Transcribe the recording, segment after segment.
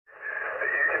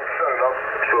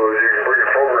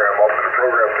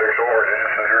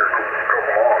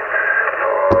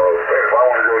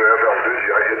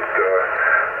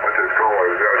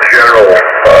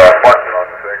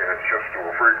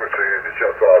It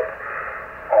shuts off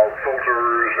all the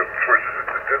filters and switches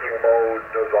it to digital mode,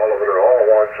 does all of it all at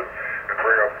once, and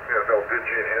bring up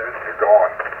FLDG and hit it, you're gone.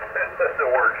 It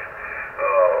works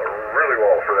really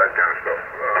well for that kind of stuff.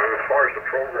 As far as the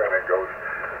programming goes,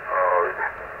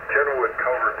 Kenwood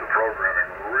covered the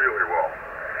programming really well.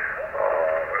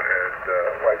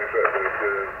 Like I said,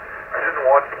 I didn't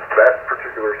want that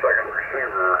particular second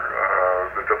receiver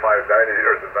that the 590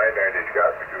 or the 990's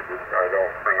got, because I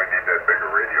don't really need that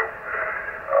bigger radio.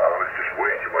 It was just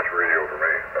way too much radio for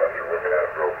me after looking at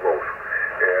it real close.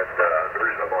 And the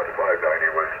reason I bought the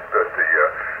 590 was that the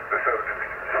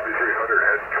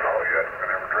 7300 hadn't come out yet, and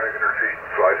they were dragging their feet.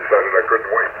 So I decided I couldn't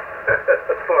wait.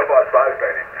 So I bought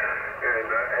 590. And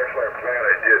actually I'm glad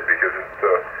I did, because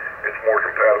it's more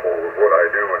compatible with what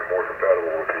I do and more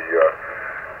compatible with the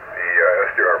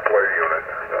SDR Play unit.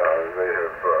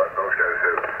 Those guys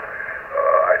have,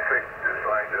 I think,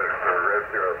 designed their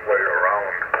SDR Play around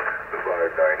the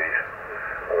 590s,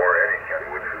 or any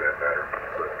Kenwood for that matter.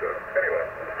 But anyway,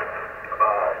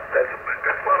 that's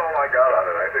about all I got on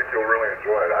it. I think you'll really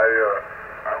enjoy it. I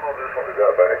love this one to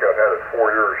death. I think I've had it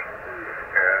 4 years,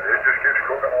 and it just keeps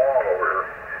cooking along over here.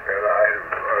 And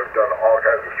I've done all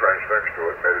kinds of strange things to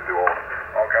it, made it do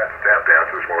all kinds of tap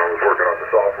dances when I was working on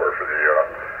the software for the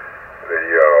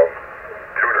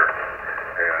tuner,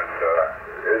 and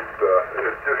it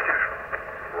just keeps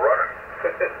running.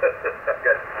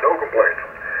 Got no complaints.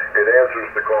 It answers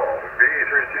the call.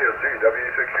 VE3TSC,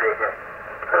 WE6USN.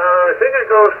 I think it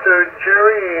goes to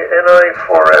Jerry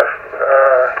NI4F.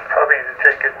 Probably to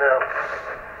take it now.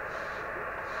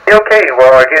 Okay,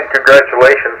 well, again,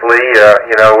 congratulations, Lee.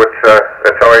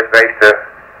 It's always nice to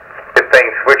get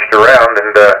things switched around,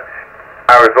 and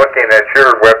I was looking at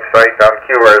your website on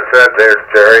QRZ there,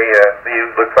 Jerry.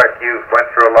 You looks like you went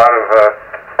through a lot of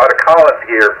Collins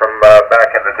gear from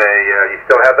back in the day. You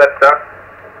still have that stuff?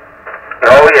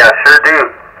 Oh yeah, sure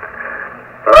do.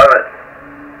 Love it.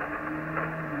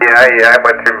 Yeah, I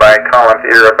went through my Collins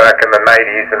era back in the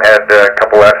 90s and had a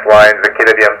couple S lines, a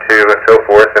kit of M2 and so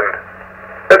forth, and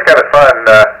it was kind of fun.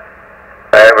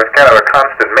 It was kind of a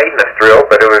constant maintenance drill,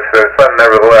 but it was fun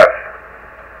nevertheless.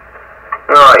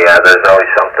 Oh yeah, there's always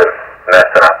something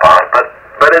messing up on,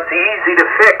 but it's easy to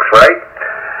fix, right?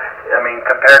 I mean,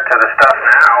 compared to the stuff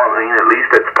now, I mean, at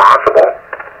least it's possible.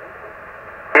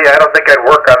 Yeah, I don't think I'd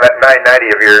work on that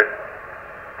 990 of yours.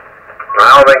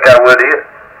 I don't think I would either.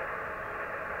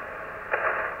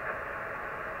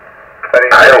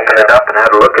 I opened it up and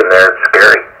had a look in there. It's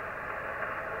scary.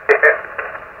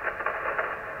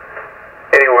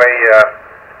 Anyway,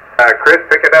 Chris,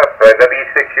 pick it up.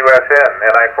 W6USN,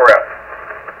 NI4F.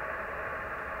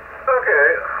 Okay,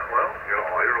 well, I don't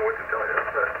know what to tell you.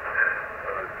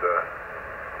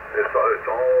 It's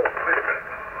all, wait a minute.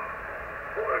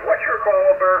 What's your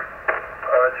call there,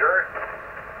 Jerry?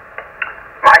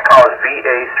 My call is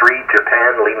VA3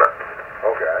 Japan Lima.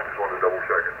 Okay, I just wanted to double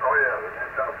check it. Oh yeah, the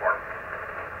antenna farm.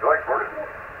 You like vertical?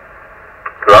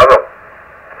 Love them.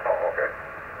 Oh, okay.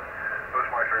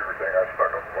 That's my favorite thing. I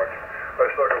stuck up a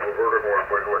vertical and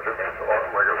boy looked at me so long,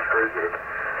 like I was crazy. I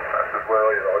said, well,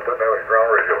 it doesn't have any ground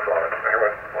radios on it. And he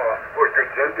went, well, what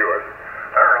good's that do? I said,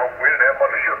 I don't know. We didn't have one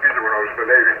to ship either when I was in the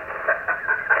Navy.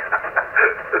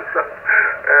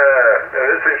 And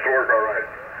it seems to work all right. I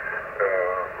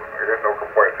got no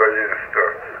complaints. I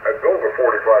built a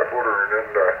 45-footer and then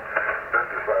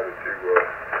decided to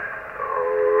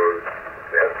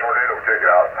have a tornado take it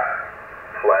out.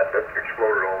 Flat, that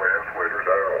exploded all the insulators.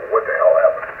 I don't know what the hell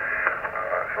happened.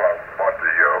 So I bought the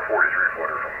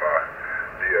 43-footer from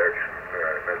DX,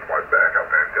 and that's my backup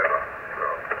antenna. So,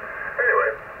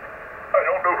 anyway, I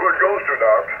don't know who it goes to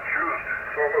now. I'm confused.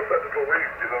 So I'm going to set it to Lee,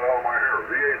 get it out of my hair.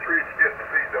 VA3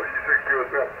 TSC,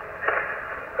 W6USN.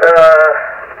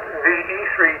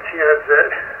 VE3 TSZ.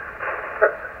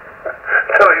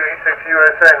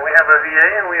 W6USN. We have a VA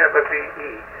and we have a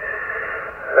VE.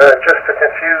 Just to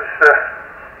confuse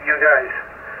you guys.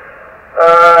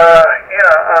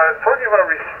 Talking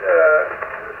about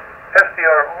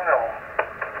SDR Uno.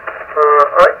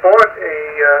 I bought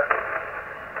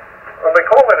they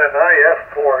call it an IF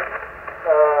board.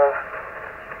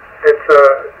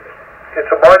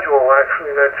 It's a module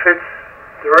actually that fits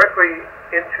directly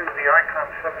into the Icon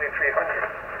 7300.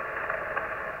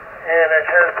 And it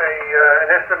has an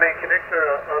SMA connector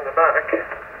on the back.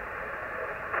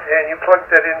 And you plug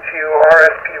that into your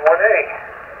RSP1A,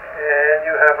 and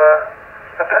you have a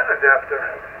pen adapter.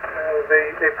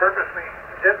 They purposely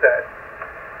did that.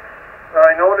 Now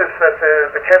I noticed that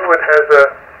the Kenwood has a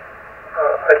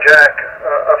jack,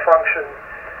 a function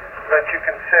that you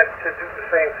can set to do the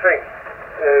same thing. I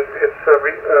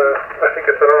think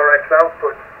it's an RX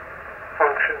output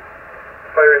function.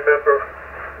 remember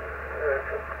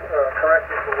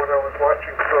correctly from what I was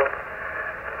watching. So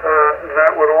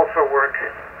that would also work.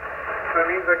 So it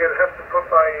means I'm going to have to put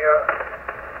my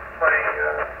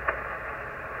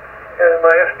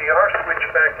SDR switch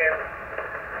back in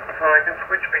so I can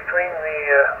switch between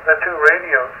the two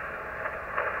radios.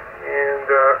 And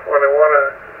when I want to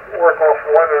work off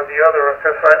one or the other,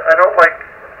 because I don't like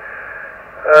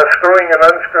screwing and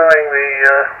unscrewing the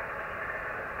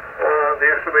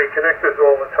SMA connectors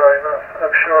all the time.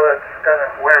 I'm sure that's going to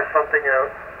wear something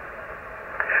out.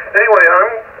 Anyway,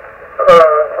 I'm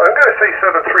going to say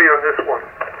 7.3 on this one.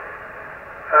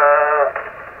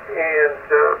 And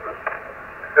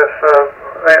because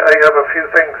I have a few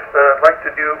things that I'd like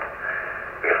to do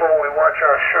before we watch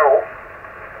our show.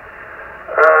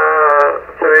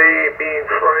 Today being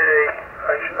Friday,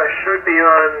 I should be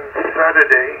on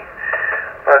Saturday,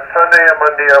 but Sunday and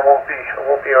Monday I won't be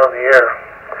on the air.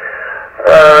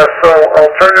 So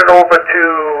I'll turn it over to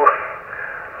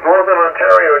Northern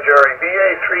Ontario, Jerry,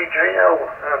 BA3JL,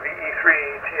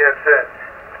 VE3TSZ.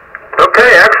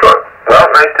 Okay, excellent. Well,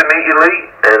 nice to meet you, Lee,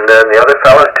 and the other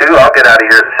fellas too. I'll get out of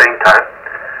here at the same time.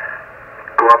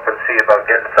 Go up and see about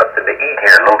getting something to eat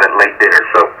here, a little bit late dinner.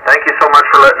 So thank you so much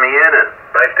for letting me in, and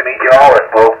nice to meet you all, and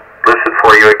we'll listen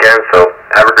for you again. So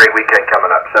have a great weekend coming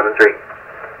up. 7-3.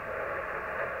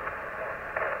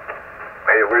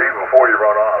 Hey, Lee, before you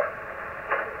run off.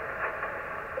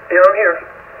 Yeah, I'm here.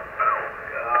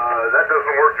 That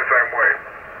doesn't work the same way.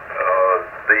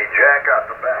 The jack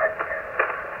out the back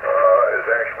is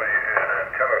actually an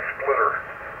antenna splitter.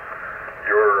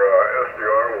 Your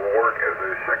SDR will work as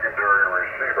a secondary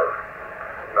receiver,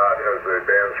 not as a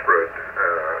band spread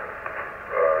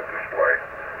display.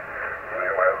 So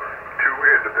you'll have two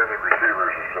independent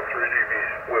receivers. It's a 3dB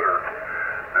splitter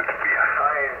that's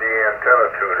behind the antenna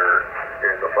tuner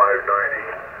in the 590,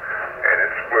 and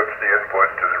it splits the input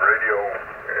to the radio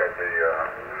and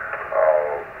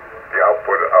the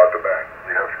output out the back.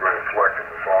 You have to go and select it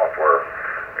in the software,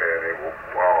 and it will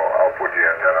output the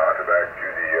antenna out the back to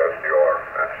the SDR.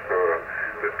 That's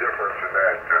the difference in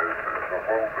that. Is a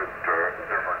little bit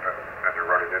different than you're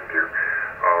running into.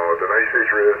 The nice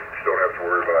feature is you don't have to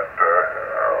worry about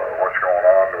what's going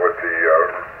on with the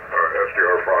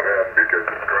SDR front end because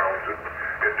it grounds it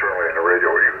internally in the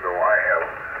radio, even though I have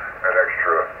an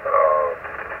extra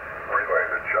relay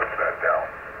that shuts that down.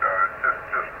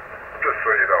 Just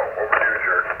so you know, over to you,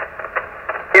 Jerry.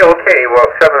 Yeah, okay, well,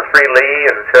 7-3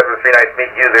 Lee, and 7-3, nice to meet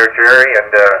you there, Jerry, and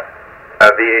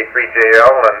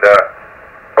VA3JL, and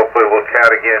hopefully we'll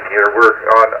chat again here. We're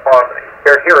on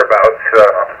hereabouts,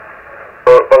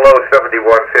 below 7150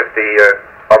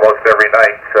 almost every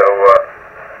night, so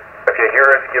if you hear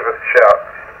us, give us a shout.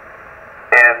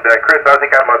 And Chris, I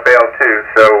think I'm on bail too,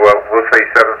 so we'll say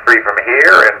 7-3 from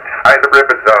here, and tie the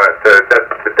ribbons on it,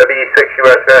 the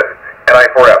WE6USN,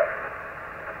 NI4F.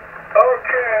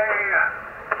 Okay.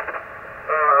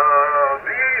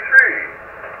 VA3.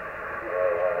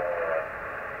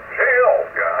 JL.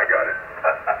 Yeah, I got it.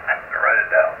 Write it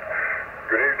down.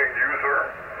 Good evening to you, sir.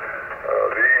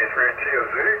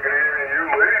 VA3TSZ. Good evening to you,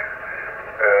 Lee.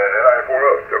 And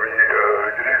NI4F. Good evening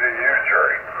to you,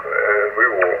 Jerry. And we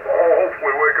will all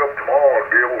hopefully wake up tomorrow and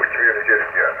be able to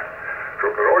communicate again.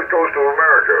 From the North Coast of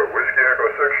America, Whiskey Echo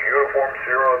 6, Uniform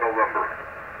Sierra, November.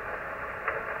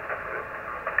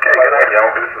 Okay, good night,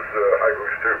 y'all. This is High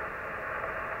Goose 2.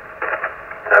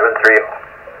 7-3.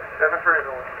 7-3 is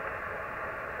the one.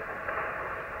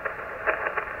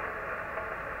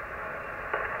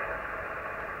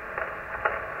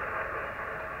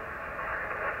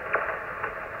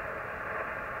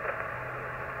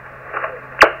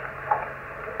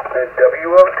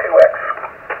 WO2X.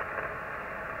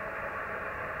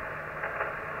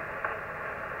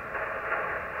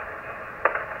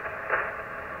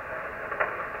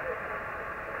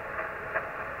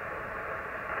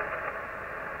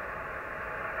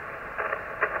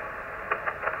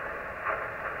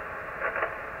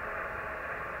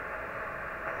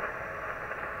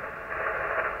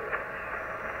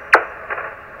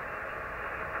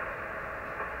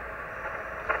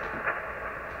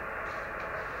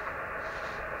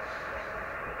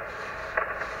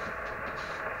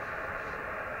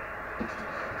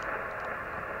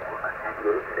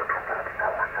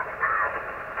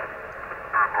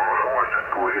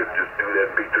 Go ahead and just do that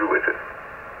and be through with it.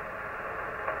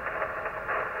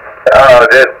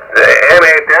 It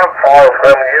ain't that far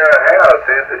from your house,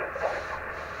 is it?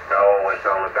 No, it's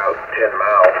only about 10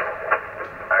 miles.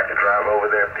 I can drive over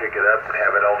there, pick it up, and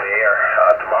have it on the air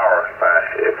tomorrow if I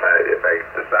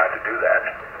decide to do that.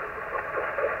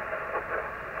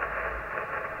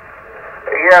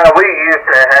 yeah, we used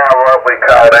to have what we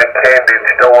call that candy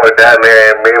store down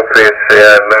there in Memphis,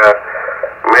 and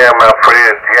me and my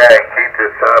friend Jack, he's a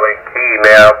Solid Key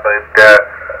now, but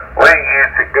we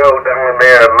used to go down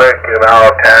there and look at all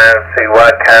times, see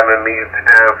what kind of new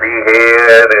stuff he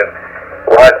had, and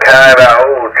what kind of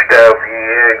old stuff he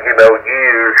had,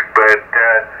 used, but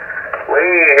we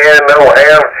ain't had no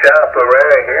ham shop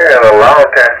around here in a long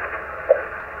time.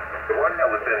 The one that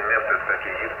was in Memphis that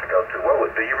you used to go to,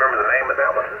 do you remember the name of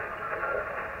that one?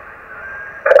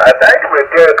 I think it was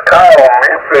just called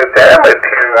Memphis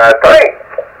Amateur, I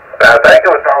think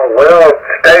it was on Will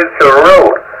Station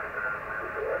Road.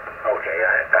 Okay,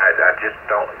 I just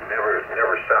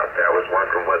never stopped there. I was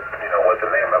wondering what the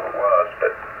name of it was,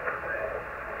 but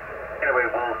anyway,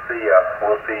 we'll see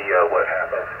what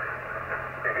happens.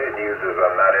 The good news is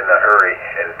I'm not in a hurry,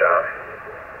 and I'm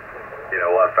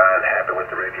fine, happy with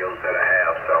the radios that I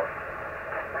have, so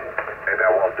maybe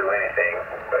I won't do anything,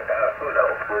 but who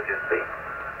knows, we'll just see.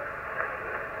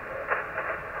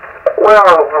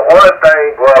 Well, one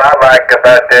thing what I like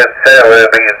about that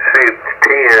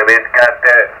 7610, it's got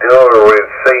that dual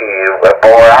receive.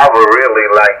 Boy, I would really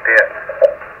like that.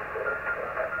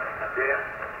 Yeah,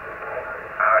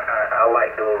 I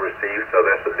like dual receive, so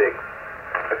that's a big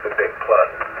plus.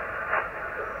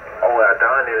 Oh,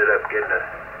 Don ended up getting a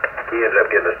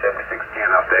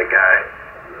 7610 off that guy.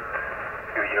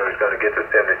 He's going to get the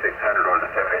 7600 or the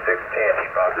 7610. He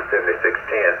bought the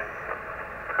 7610.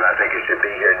 And I think it should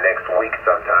be here next week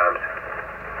sometime.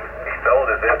 He sold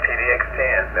his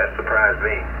FTDX10. That surprised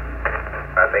me.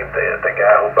 I think the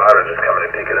guy who bought it is coming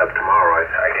to pick it up tomorrow,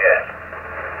 I guess.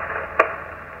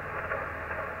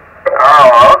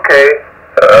 Oh, okay.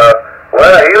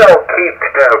 Well, he don't keep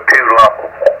stuff too long.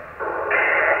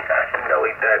 No,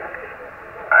 he doesn't.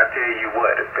 I tell you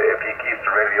what, if he keeps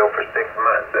the radio for 6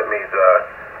 months, that means that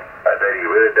he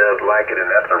really does like it, and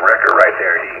that's a record right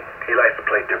there. He likes to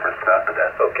play different stuff, but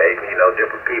that's okay.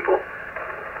 Different people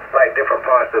like different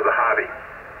parts of the hobby.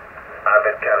 I've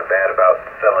been kind of bad about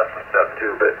selling some stuff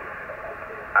too, but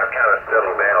I've kind of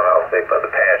settled down, I'll say, for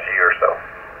the past year or so.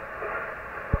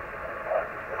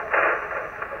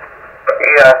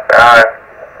 Yeah,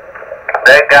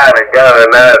 they got a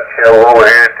night show over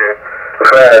here at the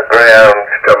fairgrounds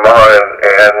tomorrow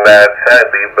and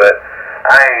Sunday, but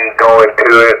I ain't going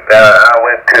to it. I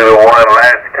went to the one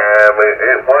last time.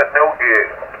 It wasn't no good.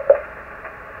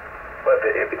 But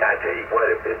I tell you what,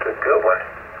 if it's a good one,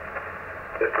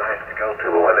 it's nice to go to,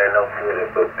 but when they're no good,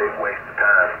 it's a big waste of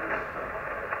time.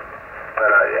 But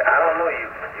I don't know,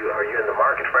 are you in the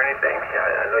market for anything?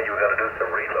 I know you were going to do some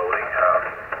reloading.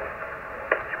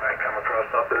 You might come across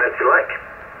something that you like.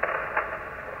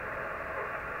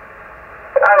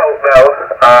 I don't know.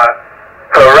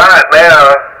 For right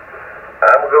now,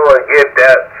 I'm going to get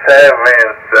that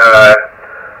Simmons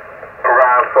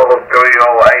rifle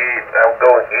 308. I'm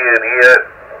going to get it,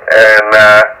 and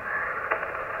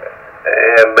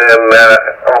then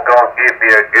I'm going to give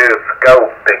you a good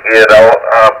scope to get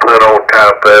put on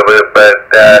top of it. But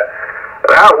that's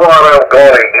what I'm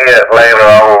going to get later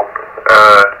on.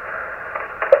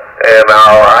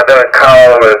 I done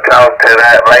called and talked to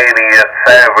that lady in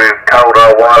Savage, told her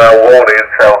what I wanted,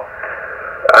 so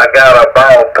I got a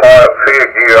ballpark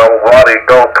figure on what it's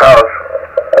going to cost.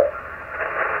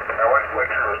 Now, what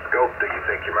kind of scope do you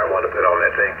think you might want to put on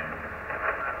that thing?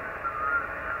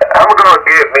 I'm going to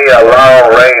get me a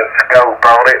long-range scope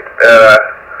on it.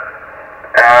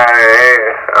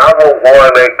 I want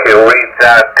one that can reach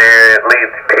out there at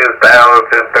least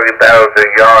 2,000,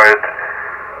 3,000 yards.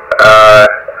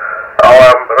 Or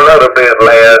a little bit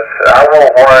less. I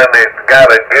want one that's got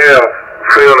a good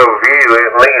field of view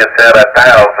at least at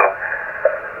 1,000.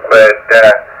 But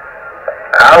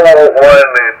I want one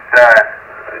that's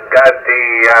got the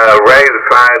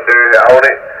rangefinder on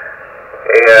it,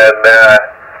 and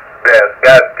that's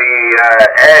got the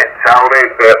X on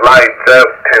it that lights up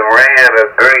to red or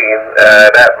green.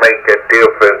 That makes a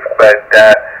difference. But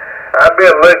I've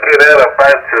been looking at a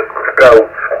bunch of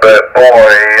scopes, but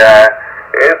boy,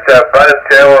 it's a bunch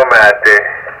of them out there.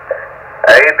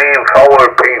 I ain't even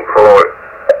paid for it.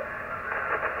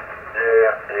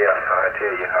 Yeah, I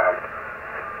tell you,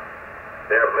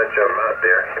 there are a bunch of them out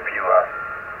there. If you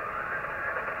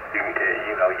can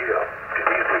easily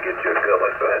get you a good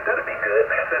one, so that'll be good.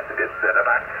 That's a good setup.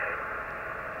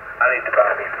 I need to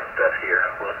buy me some stuff here.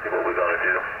 We'll see what we're going to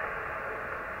do.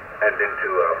 I've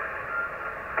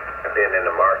been in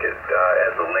the market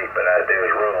as of late, but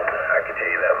there's room. I can tell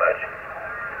you that much.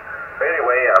 But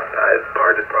anyway,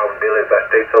 part of the problem, Billy, is I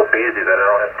stay so busy that I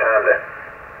don't have time to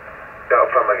shop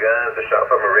for my guns or shop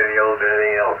for my radios or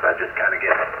anything else. I just kind of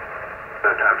get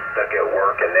sometimes stuck at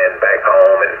work and then back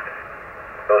home and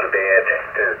go to bed.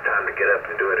 Then it's time to get up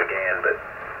and do it again. But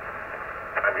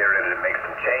I'm getting ready to make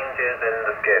some changes in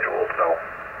the schedule, so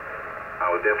I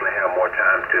will definitely have more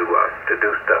time to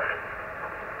do stuff.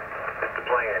 That's the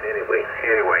plan anyway.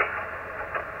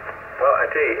 Well, I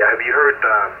tell you, have you heard,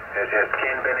 has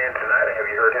Ken been in tonight? Have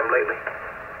you heard him lately?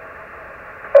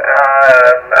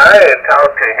 I ain't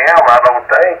talked to him, I don't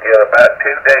think, in about 2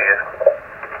 days.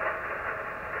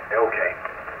 Okay.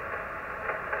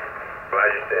 Well, I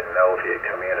just didn't know if he'd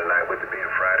come in tonight with it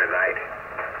being Friday night.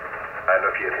 I don't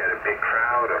know if you'd had a big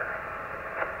crowd or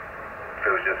if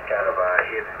it was just kind of a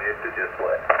hit and miss or just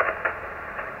what.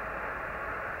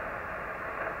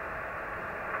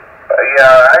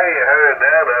 Yeah, I ain't heard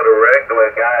none of the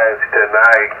regular guys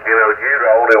tonight. You know, you're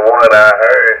the only one I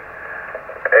heard.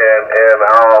 And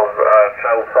all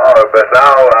so far. But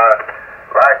now,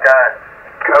 like I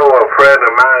told a friend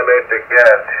of mine at the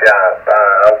gun shop,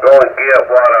 I'm going to get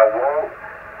what I want.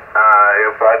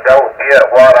 If I don't get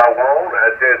what I want, I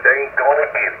just ain't going to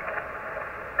get it.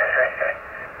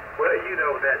 Well, you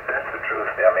know, that's the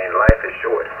truth. I mean, life is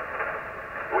short.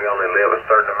 We only live a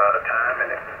certain amount of time,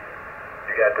 and if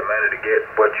you got the money to get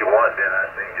what you want, then I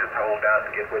say just hold out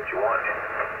and get what you want and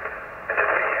just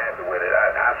be happy with it.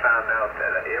 I found out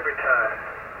that every time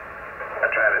I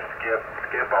try to skip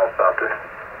on something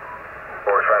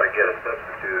or try to get a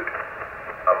substitute,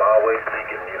 I'm always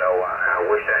thinking, you know, I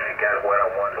wish I had got what I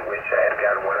wanted, I wish I had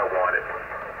got what I wanted.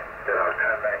 Then I'll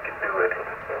come back and do it.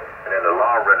 And in the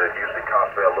long run, it usually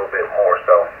costs me a little bit more.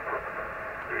 So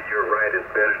you're right,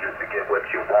 it's better just to get what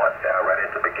you want right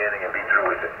at the beginning and be through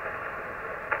with it.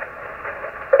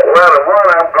 Well, the one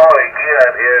I'm going to get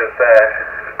is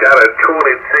got a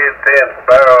 26-inch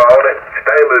barrel on it,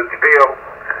 stainless steel,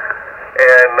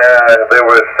 and the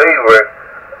receiver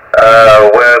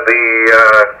where the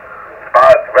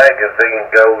box magazine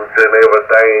goes and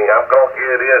everything. I'm going to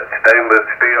get it stainless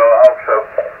steel also.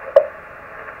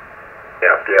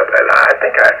 Yep, and I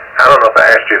think I don't know if I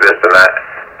asked you this or not.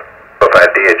 If I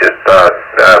did, just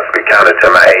be counted to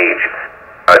my age.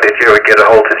 Did you ever get a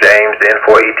hold of James in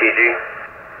for ETG?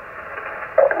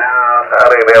 No, I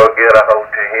didn't ever get a hold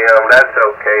to him. That's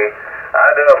okay. I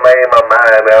done made my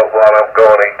mind up what I'm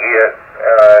going to get.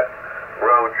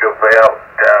 Roosevelt,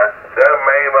 done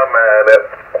made my mind up.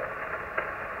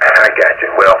 I got you.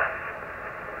 Well,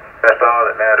 that's all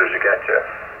that matters. You got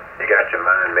your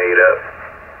mind made up.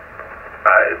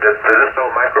 Does this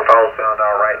old microphone sound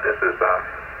all right? This is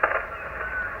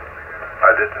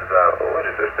what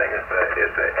is this thing?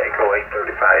 It's an Echo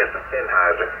 835. It's a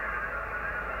Sennheiser.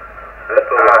 This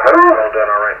old microphone done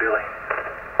all right, Billy?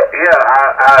 Yeah,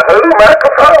 who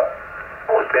microphone?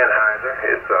 Oh, Sennheiser.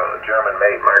 It's a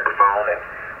German-made microphone, and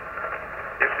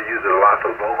used to use it a lot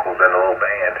for vocals in a little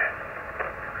band.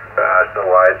 So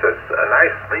it's a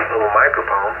nice, neat little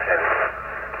microphone, and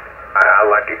I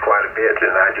like it quite a bit,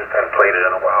 and I just haven't played it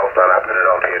in a while, so I put it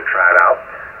on here and try it out.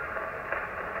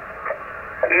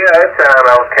 Yeah, it sounds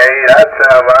okay. That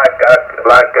sounds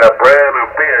like a brand of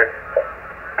beer.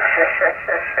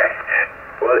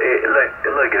 Well,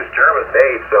 look, it's German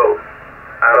made, so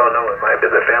I don't know. It might be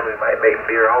the family might make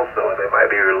beer also, and they might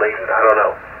be related. I don't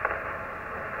know.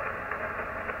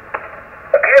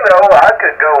 You know, I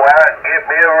could go out and get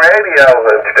me a radio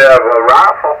instead of a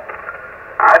rifle.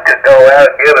 I could go out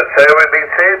and get a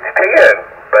 7610,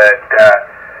 but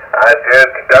I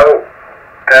just don't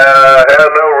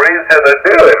have no reason to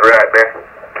do it right now.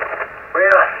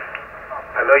 Well,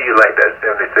 I know you like that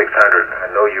 7600.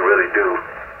 I know you really do.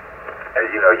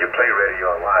 You know, you play radio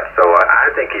a lot, so I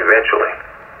think eventually,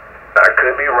 I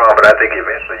could be wrong, but I think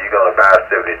eventually you're going to buy a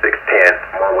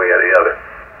 7610 one way or the other.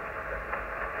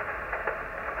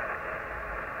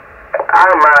 I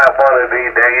might one of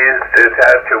these days just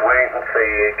have to wait and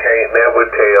see. You can't never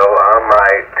tell. I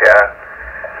might,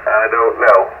 I don't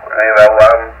know. You know,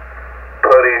 I'm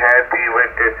pretty happy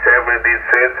with the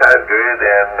 7600,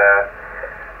 and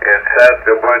if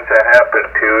something were to happen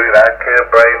to it, I could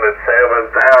bring the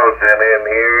 7000 in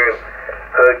here and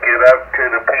hook it up to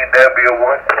the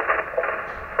PW1.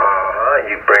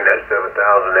 You bring that 7000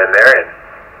 in there, and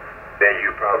then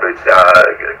you probably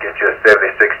get you a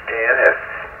 7610, and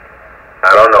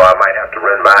I don't know, I might have to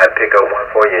run by and pick up one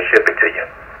for you and ship it to you.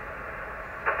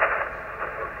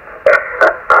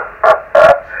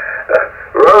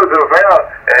 Roosevelt,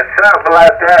 if something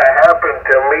like that happened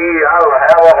to me, I'll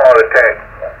have a heart attack.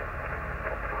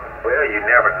 Well, you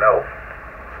never know.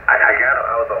 I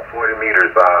was on 40 meters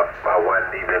by one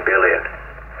evening, Billy, and